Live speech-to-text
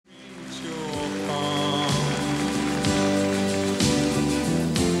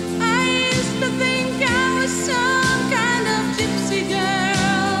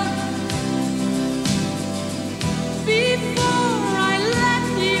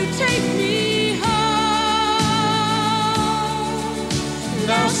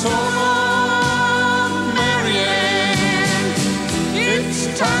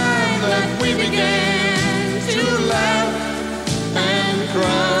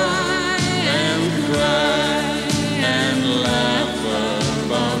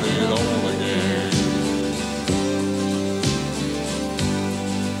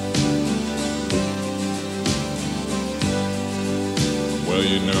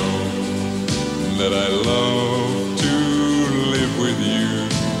know that I love to live with you.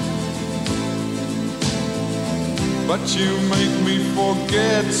 But you make me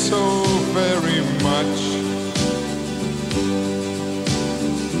forget so very much.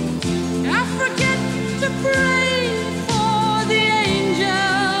 I forget to pray for the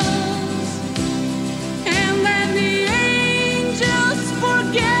angels, and then the angels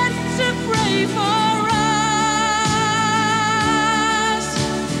forget to pray for us.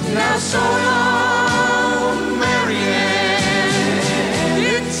 Now so